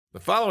The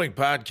following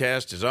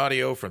podcast is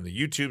audio from the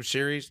YouTube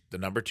series, The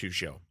Number 2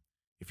 Show.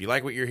 If you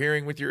like what you're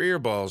hearing with your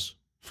earballs,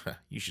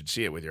 you should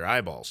see it with your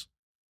eyeballs.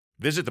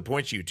 Visit the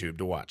Points YouTube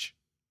to watch.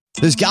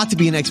 There's got to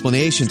be an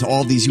explanation to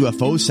all these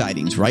UFO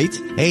sightings, right?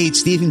 Hey, it's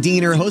Stephen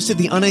Diener, host of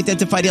the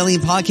Unidentified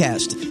Alien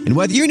Podcast. And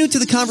whether you're new to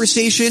the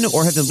conversation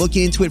or have been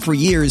looking into it for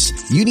years,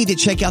 you need to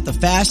check out the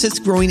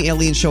fastest growing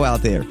alien show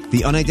out there,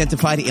 the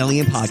Unidentified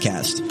Alien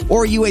Podcast,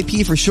 or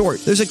UAP for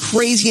short. There's a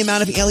crazy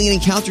amount of alien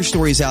encounter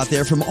stories out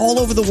there from all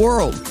over the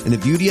world. And the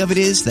beauty of it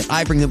is that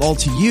I bring them all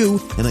to you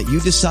and let you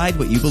decide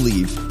what you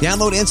believe.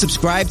 Download and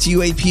subscribe to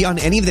UAP on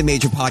any of the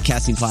major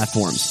podcasting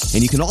platforms.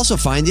 And you can also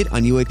find it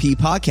on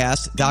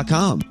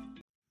UAPpodcast.com.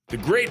 The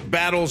great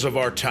battles of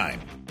our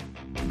time.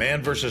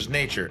 Man versus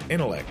nature,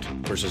 intellect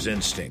versus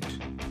instinct.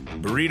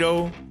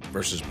 Burrito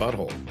versus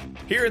butthole.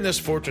 Here in this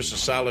fortress of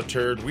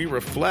solitude, we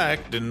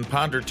reflect and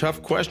ponder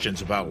tough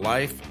questions about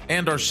life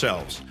and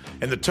ourselves.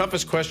 And the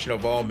toughest question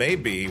of all may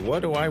be, what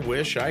do I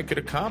wish I could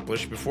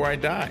accomplish before I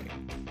die?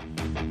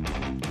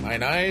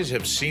 Mine eyes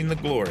have seen the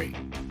glory.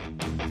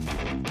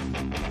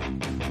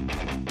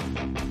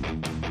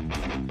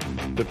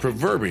 The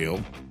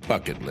proverbial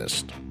bucket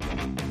list.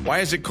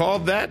 Why is it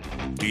called that?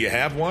 Do you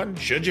have one?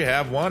 Should you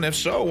have one? If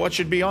so, what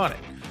should be on it?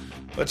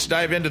 Let's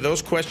dive into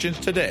those questions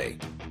today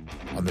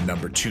on The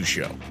Number 2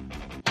 Show.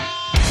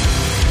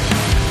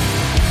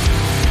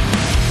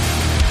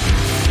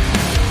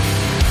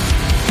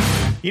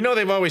 You know,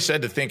 they've always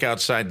said to think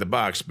outside the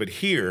box, but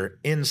here,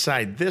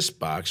 inside this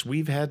box,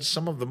 we've had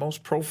some of the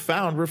most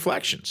profound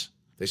reflections.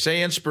 They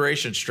say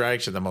inspiration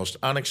strikes in the most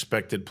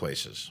unexpected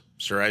places.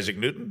 Sir Isaac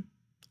Newton,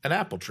 an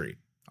apple tree.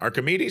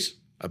 Archimedes,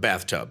 a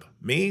bathtub.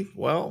 Me,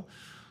 well,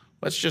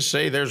 let's just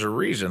say there's a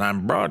reason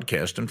I'm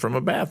broadcasting from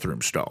a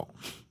bathroom stall.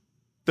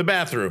 The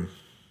bathroom.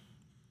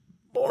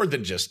 More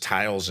than just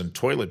tiles and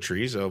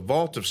toiletries, a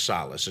vault of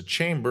solace, a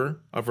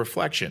chamber of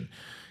reflection.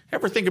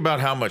 Ever think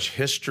about how much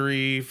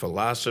history,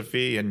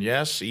 philosophy, and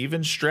yes,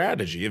 even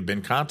strategy have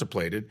been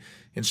contemplated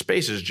in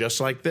spaces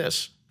just like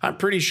this? I'm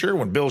pretty sure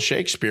when Bill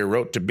Shakespeare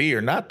wrote To Be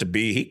or Not to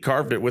Be, he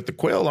carved it with the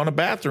quill on a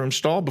bathroom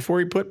stall before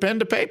he put pen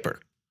to paper.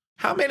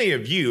 How many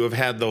of you have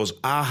had those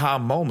aha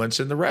moments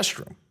in the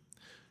restroom?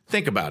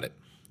 Think about it.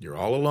 You're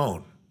all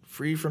alone,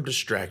 free from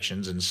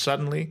distractions, and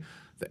suddenly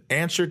the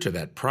answer to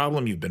that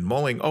problem you've been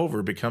mulling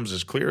over becomes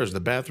as clear as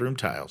the bathroom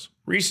tiles.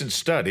 Recent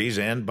studies,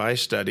 and by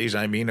studies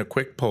I mean a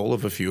quick poll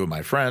of a few of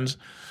my friends,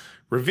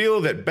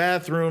 reveal that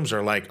bathrooms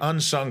are like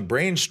unsung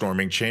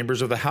brainstorming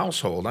chambers of the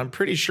household. I'm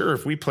pretty sure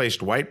if we placed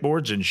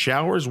whiteboards in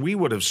showers, we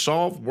would have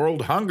solved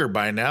world hunger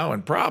by now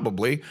and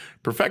probably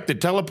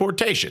perfected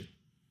teleportation.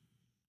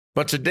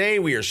 But today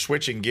we are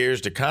switching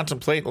gears to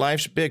contemplate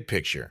life's big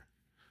picture,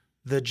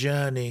 the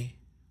journey.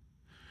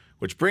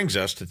 Which brings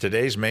us to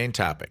today's main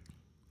topic.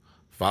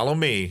 Follow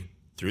me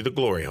through the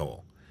glory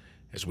hole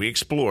as we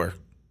explore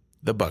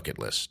the bucket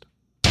list.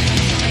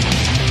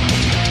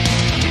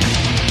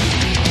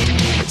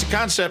 It's a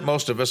concept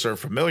most of us are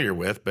familiar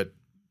with, but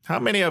how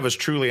many of us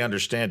truly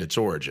understand its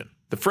origin?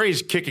 The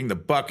phrase kicking the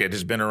bucket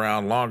has been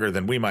around longer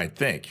than we might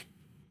think.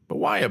 But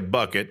why a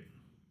bucket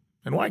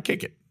and why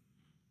kick it?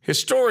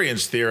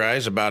 Historians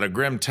theorize about a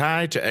grim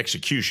tie to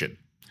execution,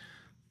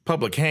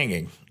 public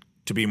hanging,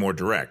 to be more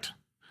direct,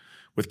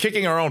 with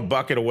kicking our own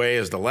bucket away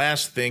as the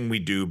last thing we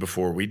do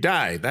before we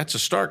die. That's a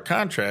stark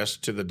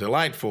contrast to the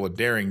delightful and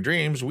daring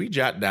dreams we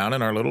jot down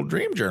in our little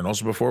dream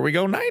journals before we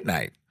go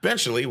night-night.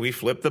 Eventually, we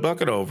flipped the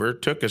bucket over,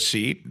 took a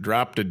seat,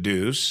 dropped a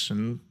deuce,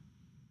 and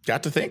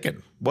got to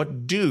thinking,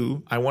 what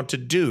do I want to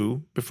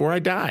do before I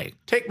die?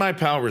 Take my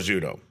pal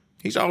Rizzuto.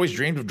 He's always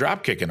dreamed of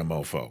drop-kicking a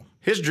mofo.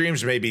 His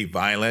dreams may be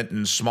violent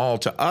and small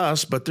to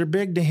us, but they're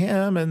big to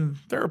him, and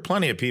there are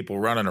plenty of people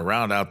running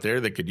around out there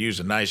that could use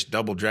a nice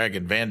double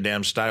dragon Van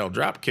Damme-style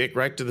drop kick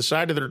right to the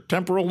side of their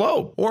temporal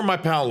lobe. Or my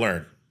pal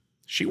Learn.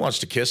 She wants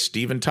to kiss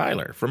Steven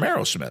Tyler from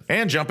Aerosmith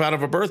and jump out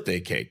of a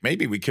birthday cake.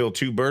 Maybe we kill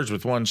two birds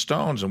with one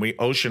stone and we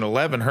Ocean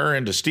 11 her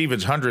into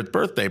Steven's 100th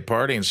birthday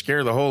party and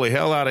scare the holy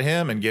hell out of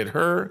him and get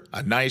her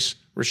a nice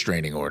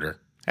restraining order.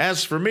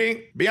 As for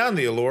me, beyond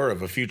the allure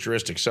of a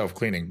futuristic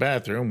self-cleaning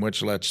bathroom,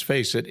 which, let's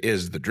face it,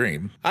 is the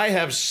dream, I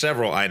have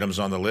several items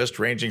on the list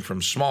ranging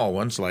from small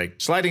ones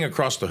like sliding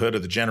across the hood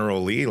of the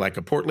General Lee like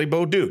a portly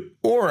Beau Duke,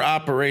 or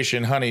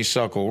Operation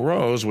Honeysuckle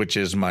Rose, which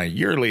is my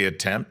yearly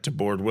attempt to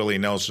board Willie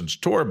Nelson's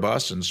tour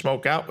bus and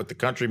smoke out with the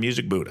country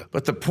music Buddha.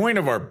 But the point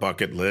of our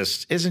bucket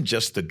list isn't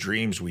just the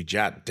dreams we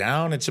jot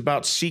down, it's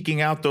about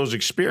seeking out those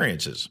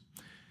experiences.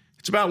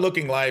 It's about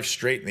looking life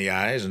straight in the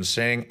eyes and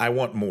saying, I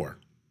want more.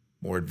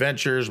 More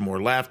adventures, more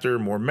laughter,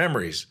 more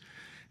memories.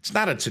 It's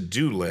not a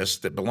to-do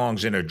list that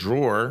belongs in a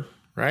drawer,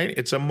 right?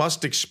 It's a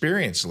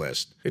must-experience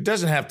list. It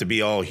doesn't have to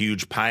be all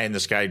huge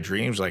pie-in-the-sky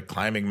dreams like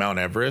climbing Mount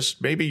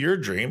Everest. Maybe your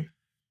dream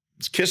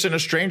is kissing a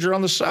stranger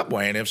on the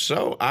subway, and if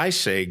so, I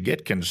say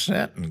get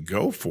consent and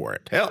go for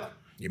it. Hell,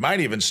 you might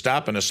even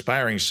stop an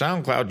aspiring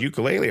SoundCloud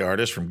ukulele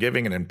artist from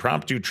giving an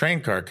impromptu train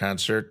car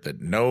concert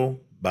that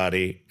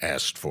nobody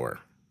asked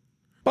for.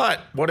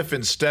 But what if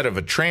instead of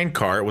a train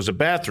car, it was a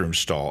bathroom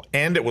stall,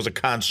 and it was a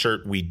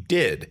concert we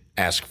did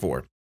ask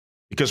for?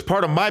 Because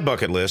part of my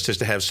bucket list is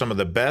to have some of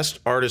the best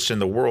artists in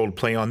the world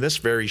play on this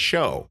very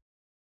show.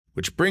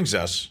 Which brings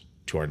us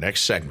to our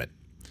next segment.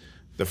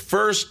 The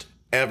first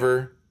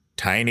ever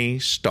Tiny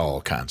Stall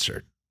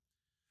concert.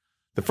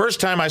 The first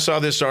time I saw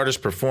this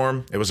artist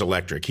perform, it was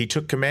electric. He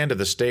took command of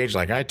the stage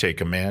like I take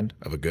command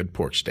of a good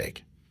pork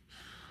steak.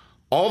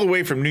 All the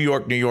way from New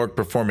York,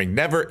 performing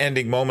Never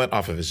Ending Moment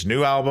off of his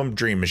new album,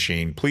 Dream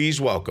Machine.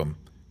 Please welcome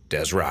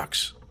Des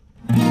Rocs.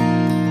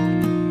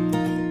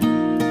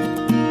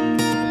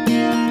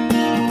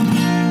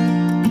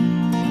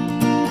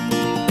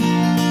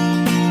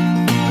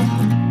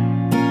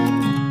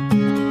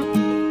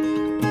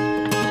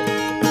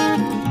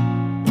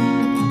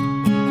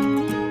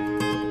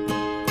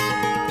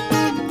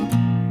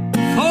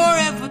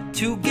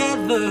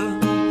 Together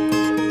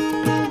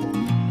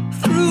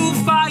through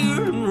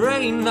fire and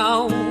rain,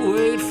 I'll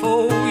wait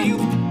for you.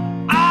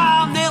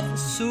 I'll never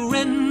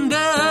surrender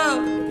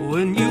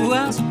when you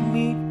ask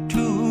me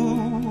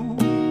to.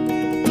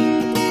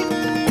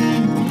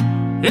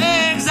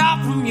 Eggs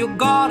out from your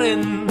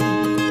garden,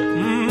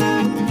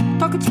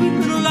 talking sweet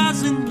little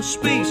lies in the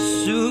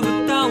space of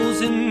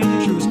 1,000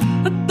 years.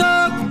 A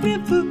dark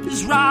river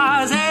is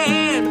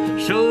rising,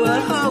 so I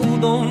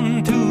hold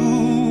on to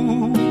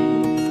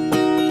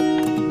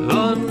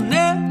a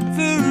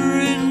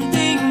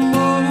never-ending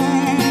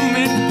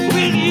moment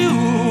with you.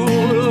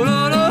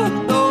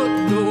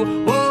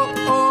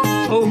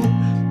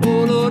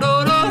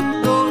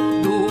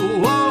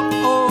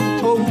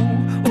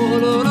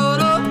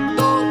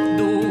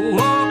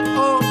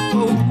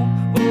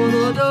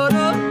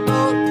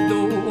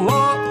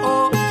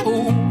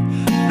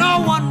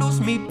 No one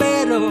knows me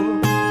better.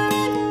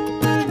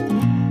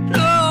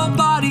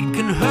 Nobody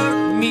can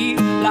hurt me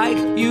like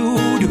you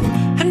do.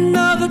 And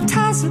other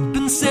ties have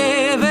been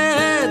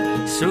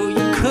severed, so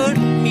you cut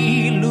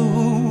me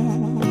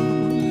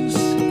loose.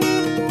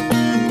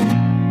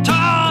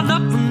 Torn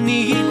up from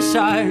the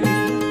inside,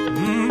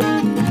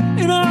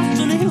 and I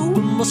often hear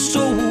when my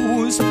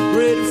soul is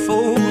ready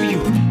for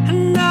you.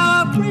 And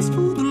now I brace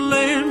through the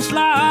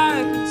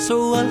landslide,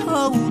 so I'll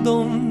hold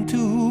on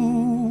to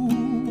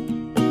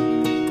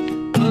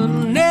a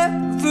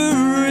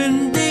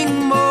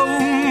never-ending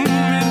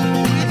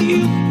moment with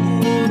you.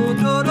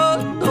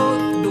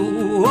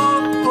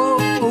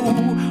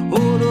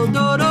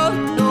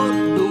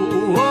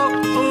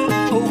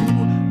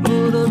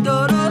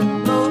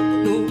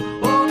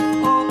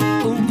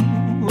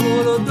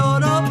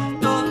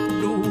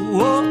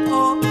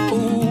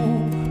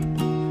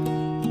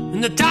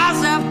 And the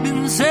ties have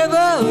been severed,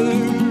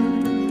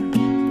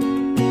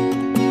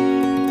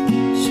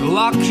 so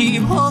I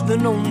keep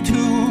holding on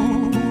to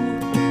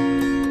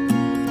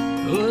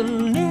a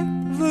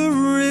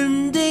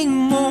never-ending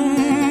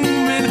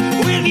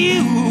moment with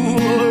you.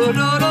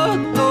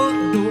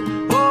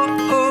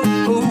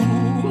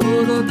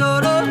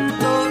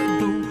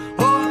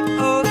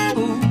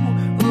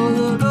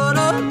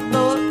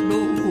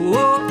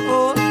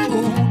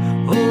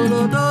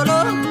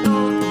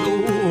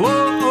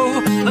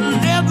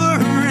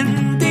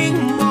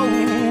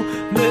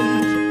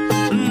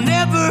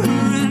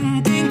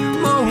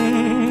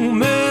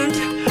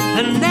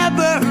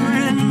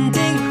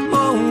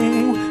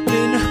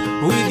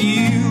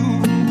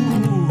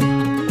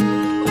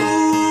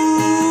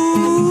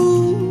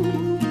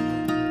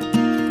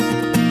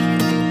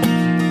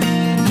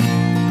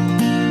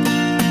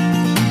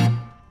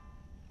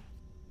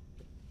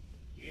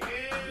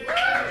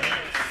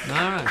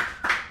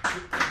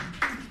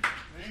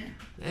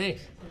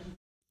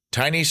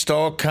 Tiny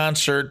Stall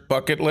concert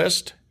bucket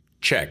list?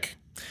 Check.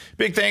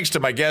 Big thanks to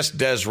my guest,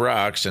 Des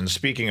Rocs. And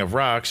speaking of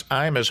rocks,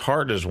 I'm as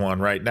hard as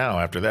one right now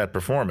after that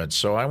performance,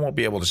 so I won't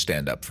be able to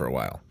stand up for a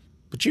while.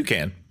 But you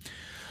can.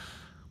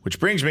 Which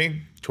brings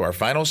me to our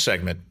final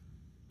segment,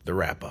 the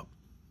wrap-up.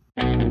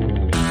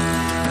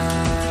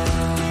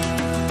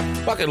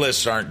 Bucket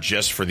lists aren't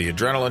just for the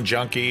adrenaline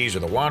junkies or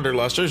the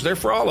wanderlusters. They're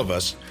for all of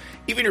us.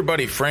 Even your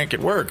buddy Frank at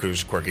work,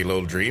 whose quirky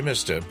little dream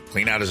is to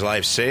clean out his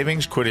life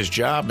savings, quit his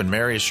job, and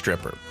marry a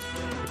stripper.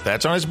 If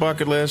that's on his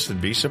bucket list, then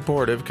be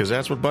supportive, because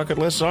that's what bucket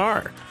lists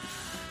are.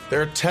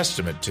 They're a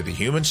testament to the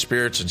human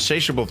spirit's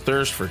insatiable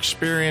thirst for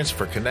experience,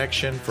 for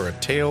connection, for a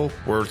tale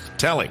worth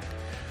telling.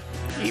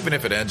 Even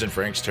if it ends in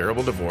Frank's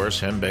terrible divorce,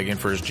 him begging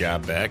for his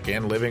job back,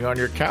 and living on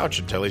your couch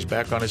until he's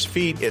back on his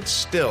feet, it's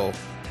still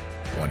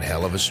one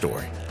hell of a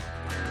story.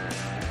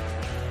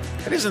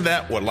 And isn't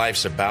that what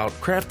life's about?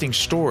 Crafting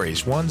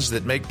stories, ones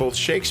that make both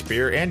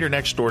Shakespeare and your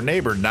next-door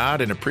neighbor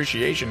nod in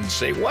appreciation and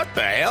say, "What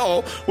the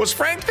hell was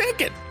Frank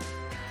thinking?"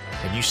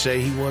 And you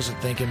say he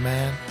wasn't thinking,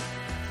 man.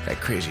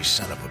 That crazy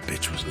son of a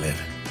bitch was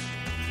living.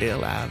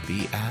 Livin.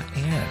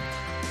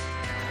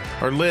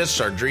 Our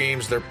lists, our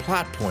dreams, they're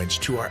plot points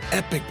to our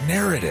epic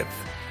narrative.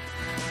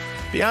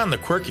 Beyond the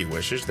quirky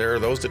wishes, there are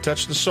those that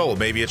touch the soul.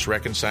 Maybe it's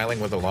reconciling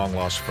with a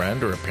long-lost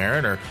friend or a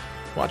parent, or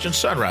watching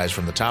sunrise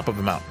from the top of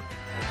a mountain.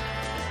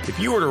 If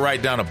you were to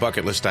write down a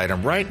bucket list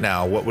item right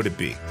now, what would it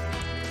be?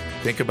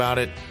 Think about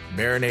it,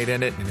 marinate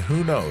in it, and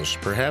who knows,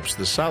 perhaps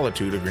the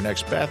solitude of your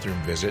next bathroom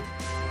visit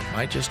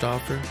might just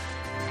offer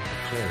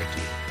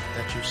clarity.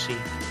 that you see.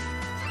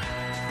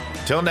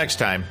 Till next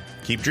time,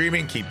 keep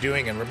dreaming, keep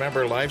doing, and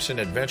remember, life's an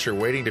adventure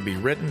waiting to be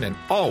written, and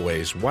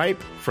always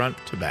wipe front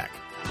to back.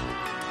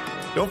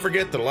 Don't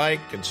forget to like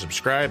and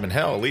subscribe, and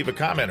hell, leave a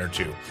comment or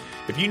two.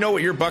 If you know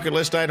what your bucket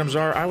list items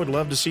are, I would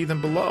love to see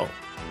them below.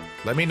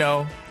 Let me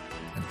know,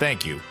 and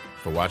thank you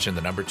for watching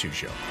The Number 2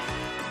 Show.